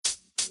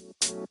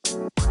Hey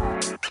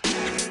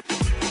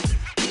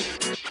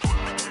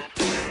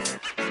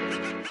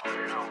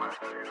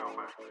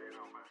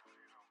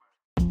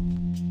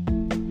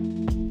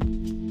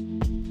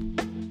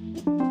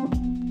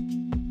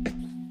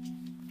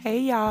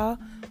y'all,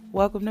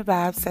 welcome to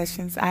Vibe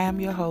Sessions. I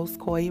am your host,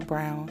 Koya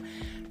Brown.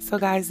 So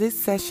guys, this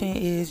session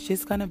is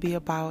just going to be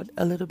about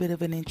a little bit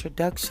of an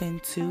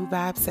introduction to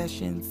Vibe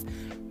Sessions.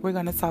 We're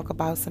going to talk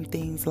about some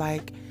things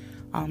like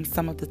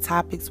some of the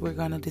topics we're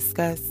going to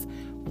discuss,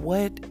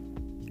 what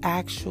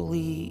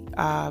actually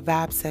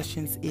Vibe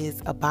Sessions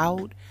is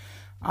about,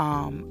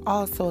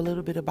 also a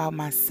little bit about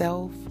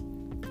myself,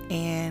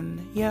 and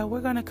yeah,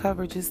 we're going to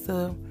cover just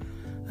a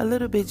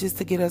little bit just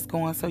to get us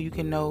going so you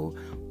can know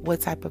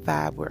what type of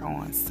vibe we're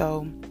on.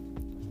 So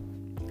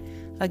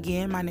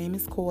again, my name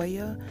is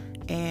Koya,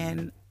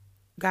 and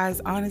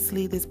guys,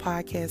 honestly, this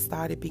podcast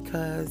started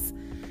because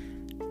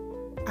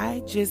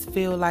I just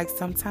feel like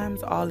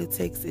sometimes all it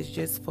takes is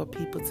just for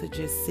people to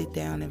just sit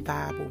down and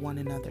vibe with one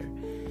another.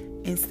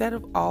 Instead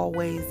of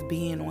always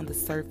being on the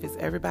surface,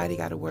 everybody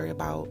got to worry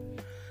about,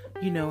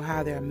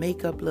 how their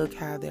makeup look,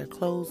 how their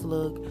clothes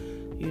look,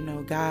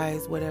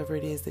 guys, whatever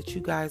it is that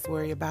you guys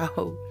worry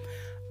about.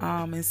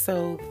 And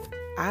so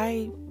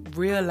I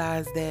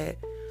realized that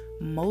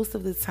most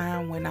of the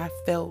time when I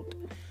felt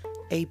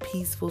a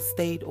peaceful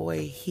state or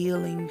a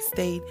healing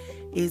state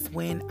is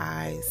when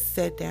I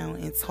sat down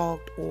and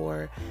talked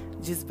or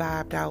just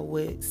vibed out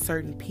with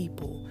certain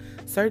people.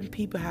 Certain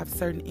people have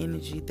certain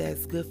energy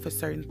that's good for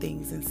certain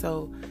things. And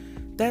so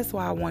that's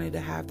why I wanted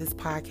to have this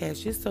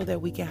podcast, just so that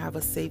we can have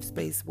a safe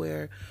space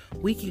where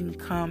we can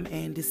come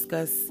and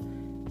discuss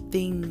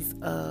things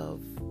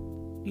of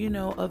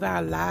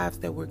our lives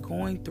that we're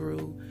going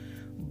through,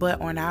 but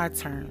on our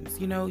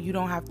terms. You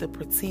don't have to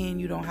pretend.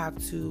 You don't have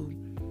to,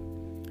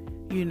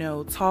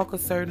 talk a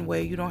certain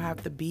way. You don't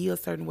have to be a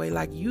certain way.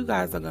 Like, you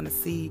guys are going to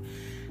see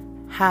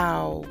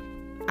how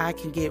I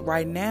can get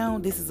right now.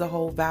 This is a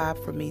whole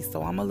vibe for me.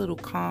 So I'm a little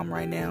calm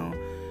right now,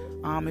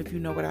 if you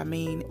know what I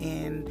mean.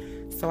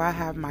 And so I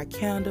have my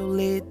candle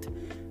lit.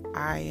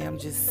 I am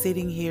just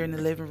sitting here in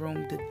the living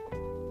room.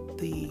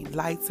 The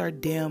lights are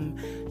dim,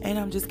 and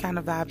I'm just kind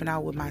of vibing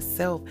out with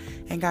myself.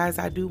 And guys,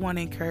 I do want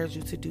to encourage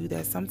you to do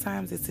that.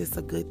 Sometimes it's just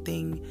a good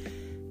thing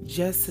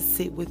just to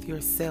sit with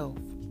yourself.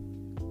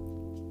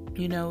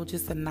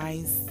 Just a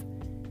nice,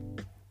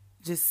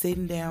 just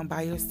sitting down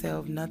by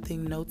yourself,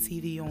 nothing, no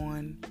TV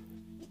on,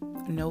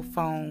 no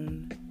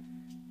phone,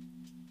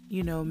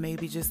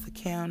 maybe just a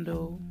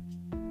candle,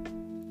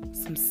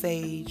 some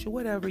sage, or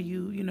whatever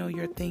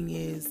your thing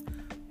is,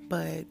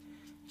 but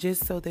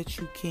just so that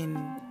you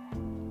can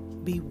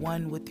be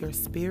one with your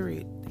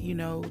spirit,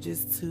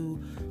 just to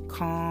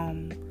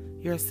calm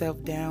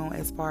yourself down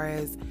as far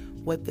as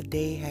what the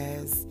day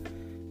has,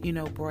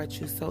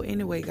 brought you. So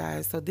anyway,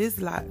 guys, so this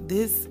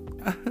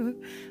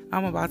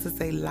I'm about to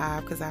say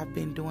live because I've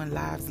been doing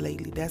lives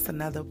lately. That's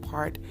another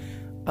part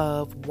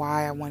of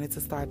why I wanted to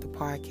start the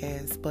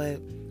podcast.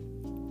 But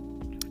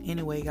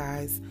anyway,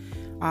 guys,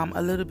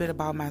 a little bit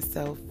about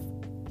myself.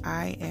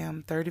 I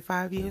am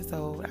 35 years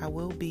old. I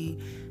will be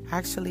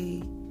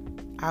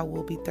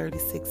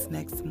 36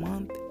 next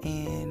month,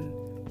 and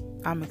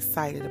I'm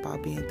excited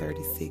about being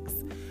 36.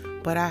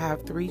 But I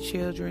have 3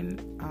 children.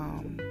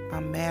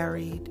 I'm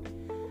married.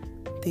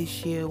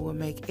 This year will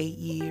make 8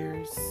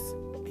 years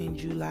in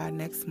July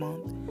next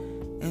month.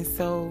 And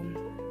so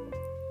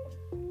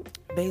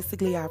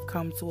basically I've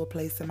come to a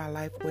place in my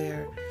life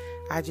where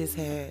I just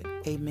had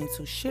a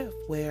mental shift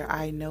where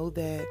I know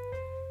that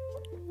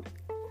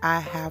I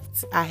had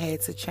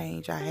to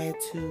change. I had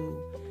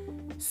to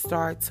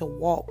start to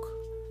walk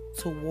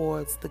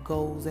towards the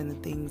goals and the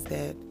things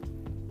that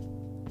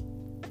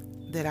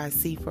I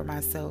see for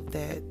myself,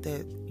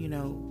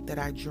 that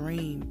I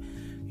dream,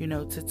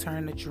 to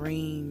turn a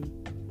dream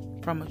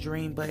from a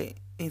dream but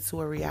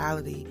into a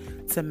reality,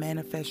 to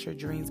manifest your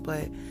dreams.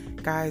 But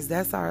guys,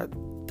 those are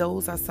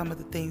some of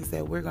the things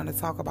that we're going to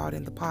talk about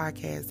in the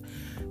podcast,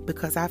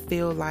 because I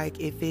feel like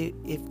if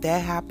that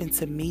happened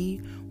to me,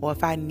 or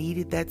if I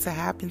needed that to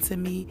happen to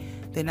me,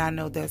 then I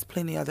know there's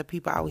plenty of other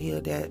people out here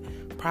that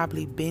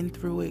probably been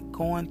through it,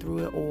 going through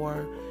it,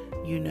 or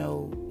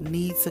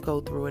need to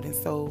go through it. And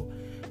so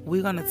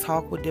we're going to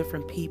talk with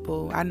different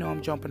people. I know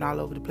I'm jumping all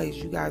over the place.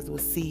 You guys will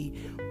see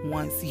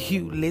once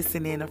you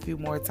listen in a few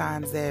more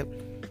times that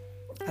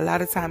a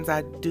lot of times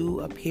I do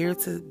appear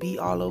to be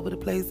all over the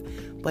place,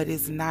 but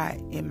it's not.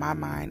 In my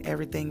mind,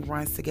 everything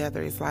runs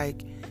together. It's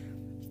like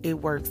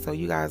it works. So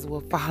you guys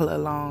will follow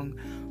along.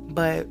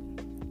 But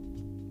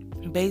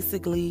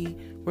basically,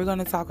 we're going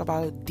to talk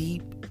about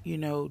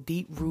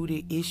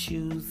deep-rooted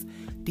issues,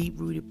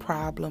 deep-rooted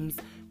problems.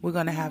 We're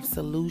going to have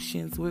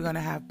solutions. We're going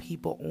to have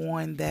people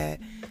on that,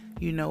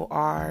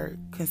 are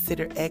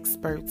considered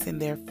experts in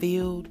their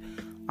field.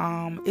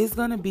 It's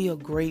going to be a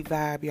great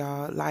vibe,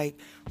 y'all.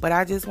 But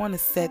I just want to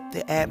set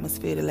the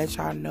atmosphere to let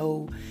y'all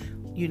know,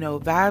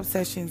 Vibe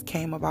Sessions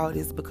came about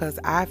is because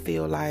I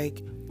feel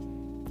like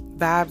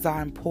vibes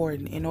are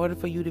important. In order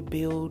for you to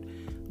build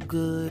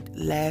good,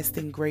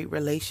 lasting, great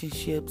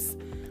relationships,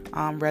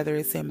 whether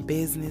it's in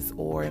business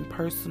or in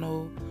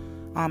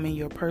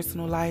your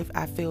personal life.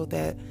 I feel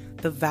that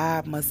the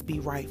vibe must be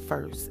right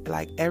first.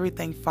 Like,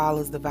 everything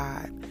follows the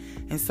vibe.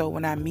 And so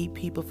when I meet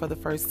people for the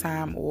first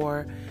time,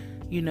 or,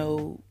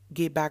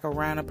 get back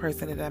around a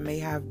person that I may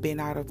have been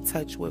out of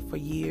touch with for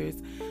years,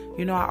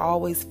 I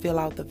always feel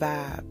out the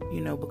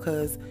vibe,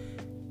 because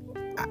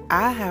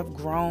I have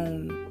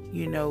grown,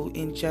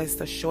 in just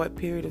a short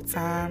period of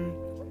time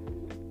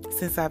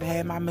since I've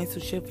had my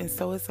mental shift. And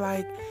so it's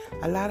like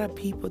a lot of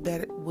people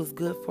that was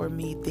good for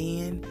me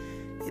then,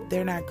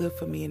 they're not good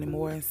for me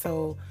anymore. And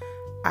so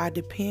I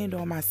depend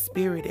on my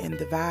spirit and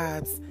the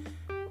vibes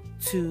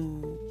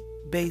to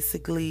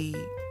basically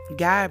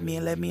guide me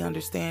and let me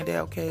understand that,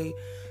 okay,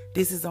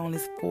 this is only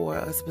for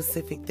a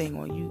specific thing,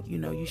 or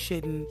you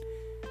shouldn't,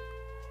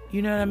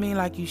 you know what I mean?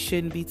 Like, you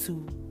shouldn't be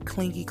too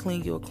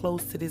clingy or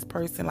close to this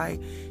person. Like,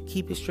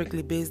 keep it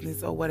strictly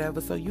business or whatever.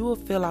 So you will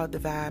fill out the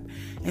vibe.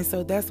 And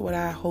so that's what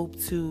I hope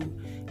to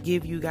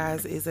give you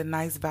guys, is a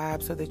nice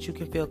vibe so that you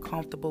can feel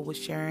comfortable with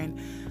sharing.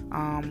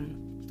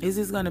 This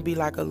is going to be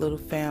like a little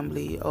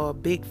family, or a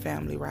big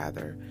family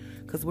rather,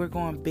 because we're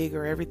going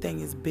bigger.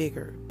 Everything is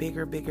bigger.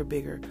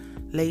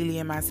 Lately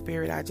in my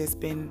spirit, I just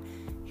been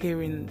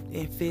hearing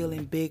and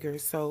feeling bigger.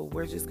 So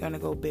we're just going to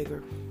go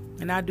bigger.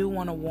 And I do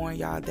want to warn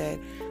y'all that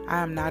I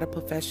am not a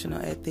professional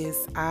at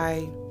this.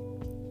 I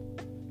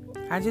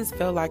just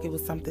felt like it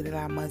was something that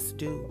I must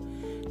do.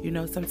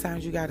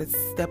 Sometimes you got to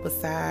step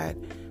aside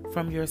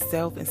from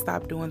yourself and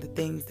stop doing the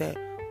things that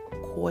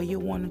Koya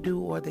want to do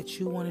or that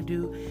you want to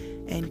do,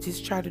 and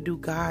just try to do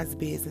God's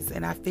business.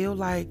 And I feel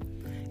like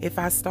if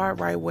I start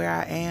right where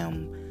I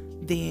am,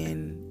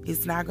 then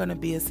it's not going to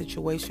be a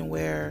situation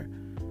where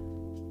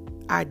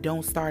I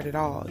don't start at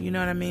all. You know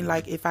what I mean?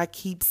 Like, if I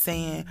keep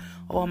saying,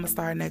 oh, I'm going to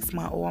start next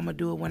month, or I'm going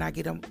to do it when I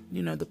get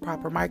the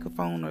proper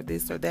microphone, or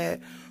this or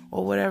that,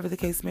 or whatever the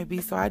case may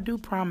be. So I do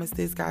promise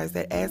this, guys,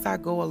 that as I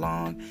go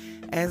along,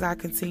 as I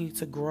continue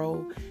to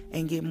grow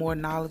and get more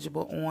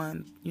knowledgeable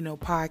on,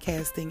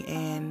 podcasting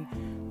and,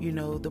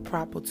 the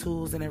proper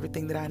tools and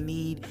everything that I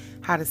need,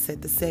 how to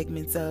set the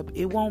segments up,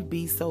 it won't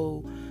be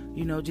so,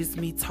 just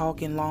me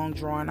talking long,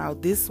 drawn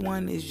out. This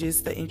one is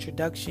just the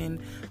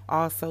introduction,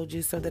 also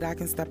just so that I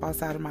can step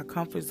outside of my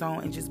comfort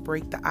zone and just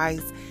break the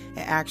ice and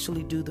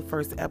actually do the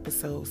first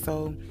episode.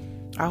 So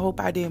I hope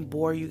I didn't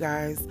bore you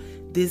guys.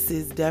 This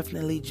is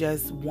definitely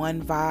just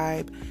one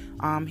vibe.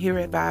 Here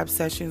at Vibe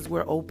Sessions,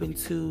 we're open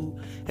to,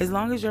 as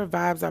long as your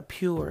vibes are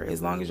pure,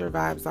 as long as your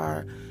vibes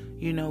are,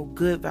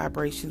 good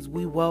vibrations,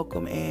 we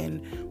welcome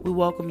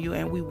you,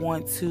 and we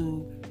want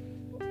to,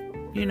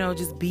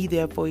 just be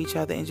there for each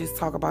other and just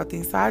talk about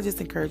things. So I just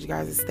encourage you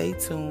guys to stay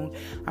tuned.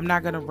 I'm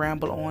not going to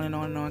ramble on and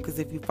on and on, because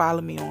if you follow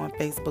me on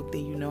Facebook,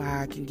 then you know how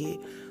I can get.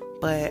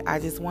 But I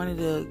just wanted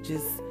to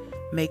just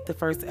make the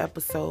first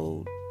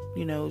episode,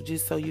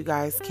 just so you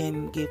guys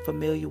can get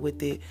familiar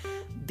with it.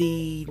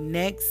 The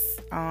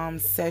next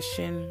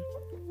session,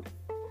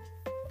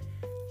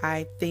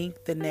 I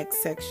think the next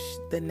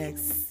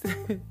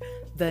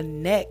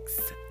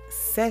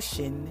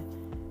session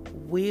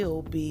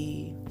will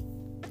be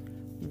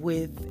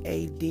with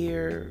a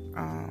dear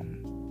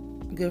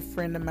good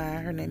friend of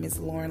mine. Her name is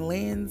Lauren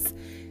Lenz,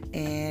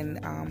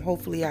 and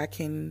hopefully our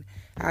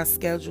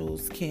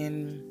schedules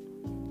can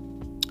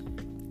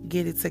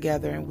get it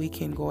together and we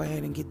can go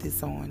ahead and get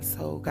this on.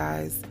 So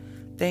guys,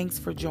 thanks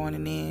for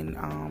joining in.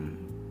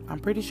 I'm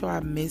pretty sure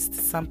I missed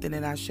something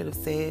that I should have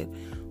said,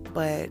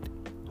 but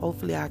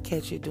hopefully I'll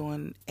catch it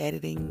doing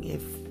editing.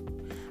 If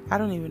I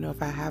don't even know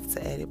if I have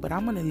to edit, but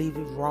I'm going to leave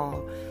it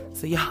raw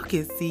so y'all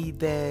can see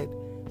that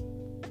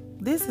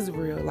this is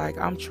real. Like,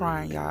 I'm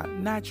trying, y'all.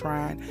 Not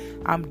trying.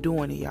 I'm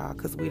doing it, y'all,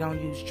 because we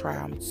don't use try.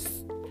 I'm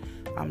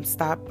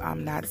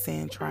not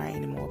saying try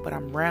anymore, but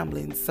I'm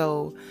rambling.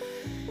 So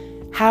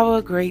have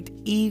a great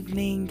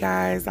evening,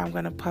 guys. I'm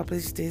going to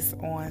publish this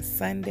on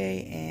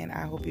Sunday, and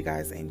I hope you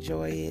guys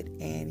enjoy it.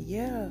 And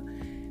yeah,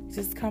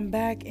 just come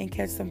back and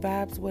catch some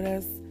vibes with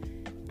us.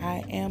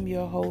 I am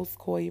your host,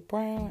 Koya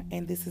Brown,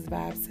 and this is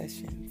Vibe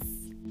Sessions.